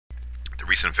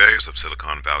recent failures of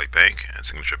Silicon Valley Bank and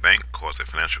Signature Bank caused a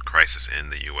financial crisis in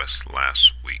the U.S.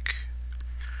 last week.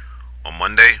 On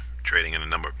Monday, trading in a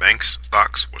number of banks'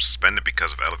 stocks was suspended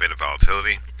because of elevated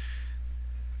volatility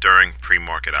during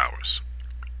pre-market hours.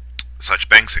 Such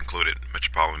banks included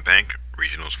Metropolitan Bank,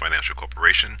 Regionals Financial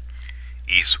Corporation,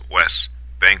 East West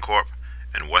Bancorp,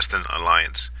 and Western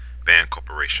Alliance Bank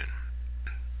Corporation.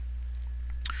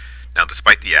 Now,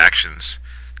 despite the actions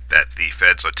that the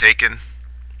feds are taking,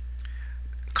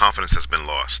 confidence has been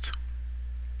lost.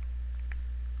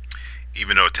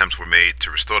 Even though attempts were made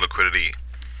to restore liquidity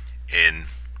in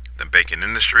the banking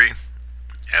industry,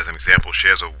 as an example,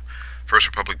 shares of First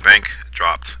Republic Bank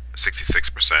dropped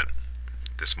 66%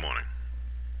 this morning.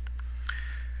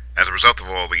 As a result of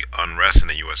all the unrest in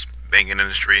the U.S. banking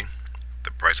industry,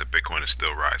 the price of Bitcoin is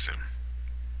still rising.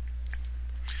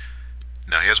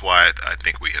 Now, here's why I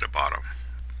think we hit a bottom.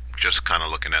 Just kind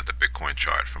of looking at the Bitcoin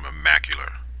chart from a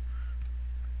macular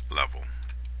level.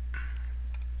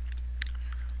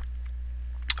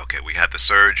 Okay, we had the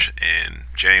surge in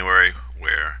January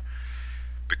where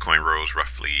Bitcoin rose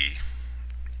roughly,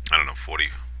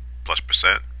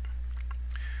 40+%.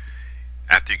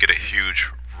 After you get a huge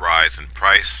rise in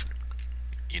price,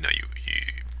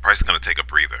 price is going to take a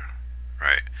breather,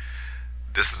 right?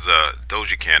 This is a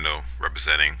doji candle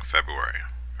representing February,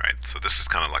 right? So this is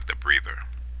kind of like the breather.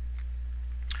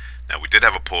 Now, we did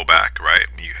have a pullback, right?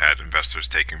 You had investors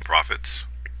taking profits.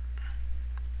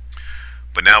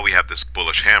 But now we have this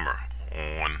bullish hammer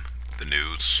on the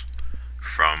news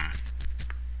from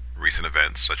recent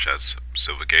events such as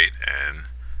Silvergate and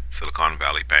Silicon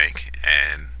Valley Bank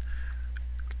and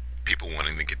people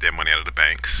wanting to get their money out of the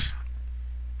banks,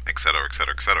 etc.,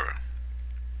 etc., etc.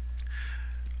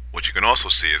 What you can also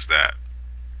see is that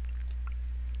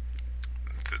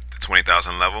the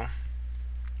 20,000 level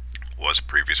was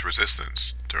previous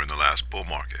resistance during the last bull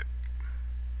market.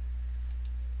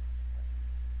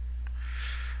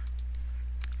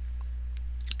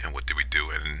 And what did we do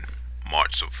in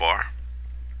March so far?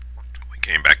 We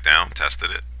came back down, tested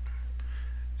it,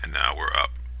 and now we're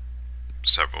up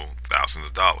several thousands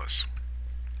of dollars.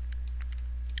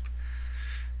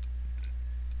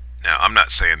 Now, I'm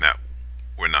not saying that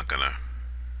we're not going to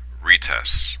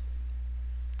retest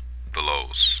the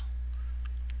lows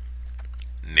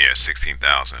near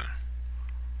 16,000,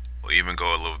 or even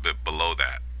go a little bit below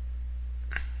that,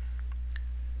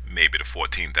 maybe to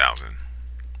 14,000,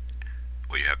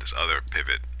 where you have this other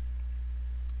pivot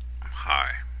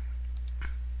high.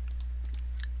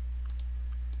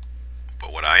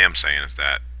 But what I am saying is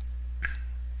that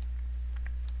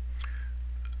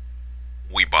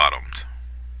we bottomed.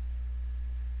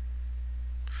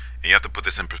 And you have to put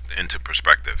this into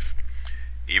perspective.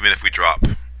 Even if we drop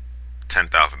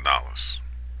 $10,000,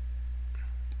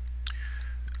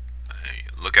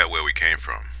 look at where we came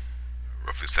from,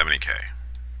 roughly 70K.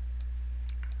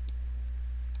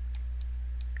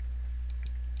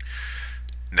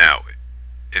 Now,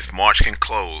 if March can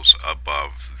close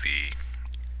above the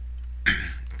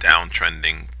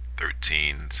downtrending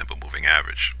 13 simple moving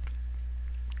average,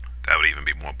 that would even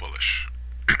be more bullish.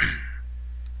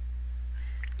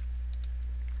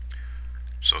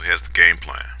 So here's the game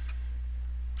plan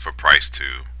for price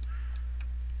to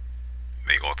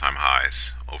make all-time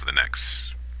highs over the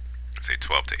next, say,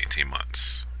 12 to 18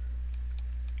 months.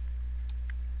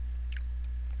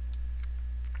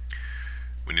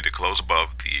 We need to close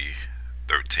above the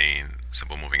 13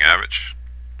 simple moving average.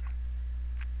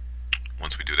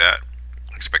 Once we do that,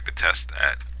 expect to test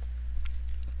at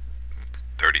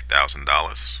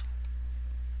 $30,000.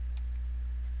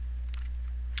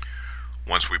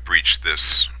 Once we breach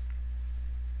this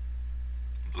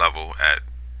level at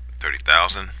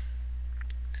 30,000,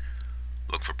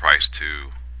 look for price to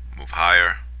move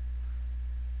higher.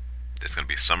 There's going to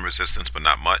be some resistance, but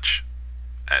not much,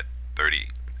 at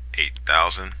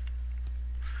 38,000.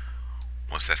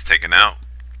 Once that's taken out,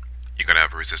 you're going to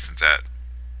have a resistance at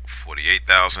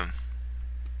 48,000.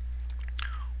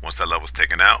 Once that level is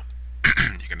taken out,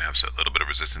 you're going to have a little bit of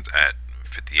resistance at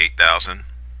 58,000.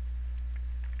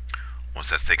 Once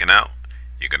that's taken out,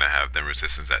 you're going to have then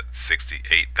resistance at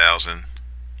 68,000.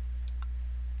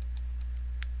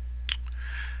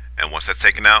 And once that's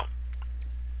taken out,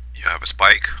 you have a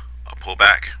spike, a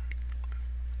pullback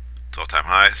to all-time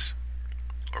highs,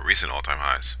 or recent all-time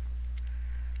highs,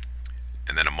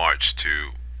 and then a march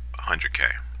to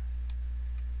 100K.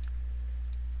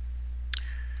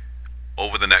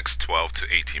 Over the next 12 to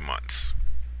 18 months.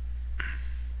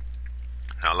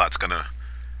 Now, a lot's going to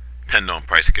depend on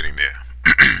price getting there.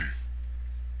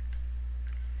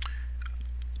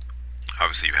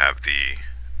 Obviously, you have the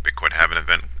Bitcoin halving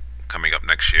event coming up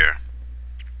next year.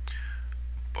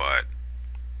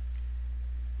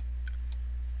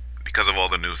 because of all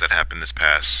the news that happened this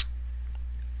past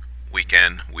week,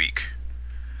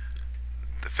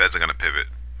 the Feds are going to pivot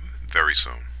very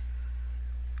soon,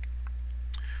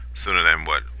 sooner than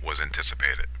what was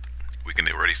anticipated. We can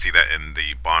already see that in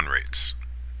the bond rates.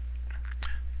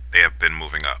 They have been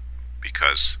moving up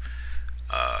because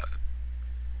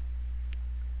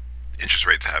interest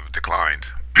rates have declined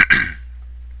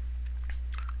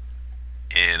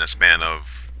in a span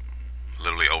of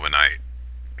literally overnight.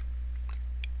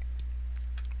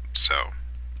 So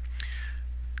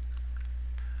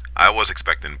I was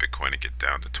expecting Bitcoin to get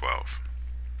down to 12.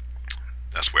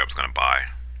 That's where I was going to buy.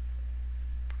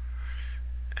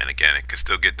 And again, it could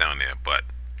still get down there, but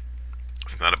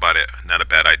it's not a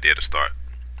bad idea to start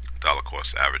dollar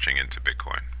cost averaging into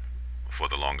Bitcoin for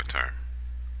the longer term.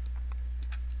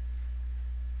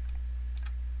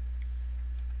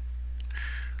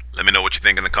 Let me know what you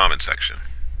think in the comment section.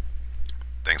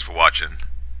 Thanks for watching.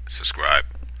 Subscribe,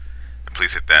 and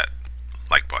please hit that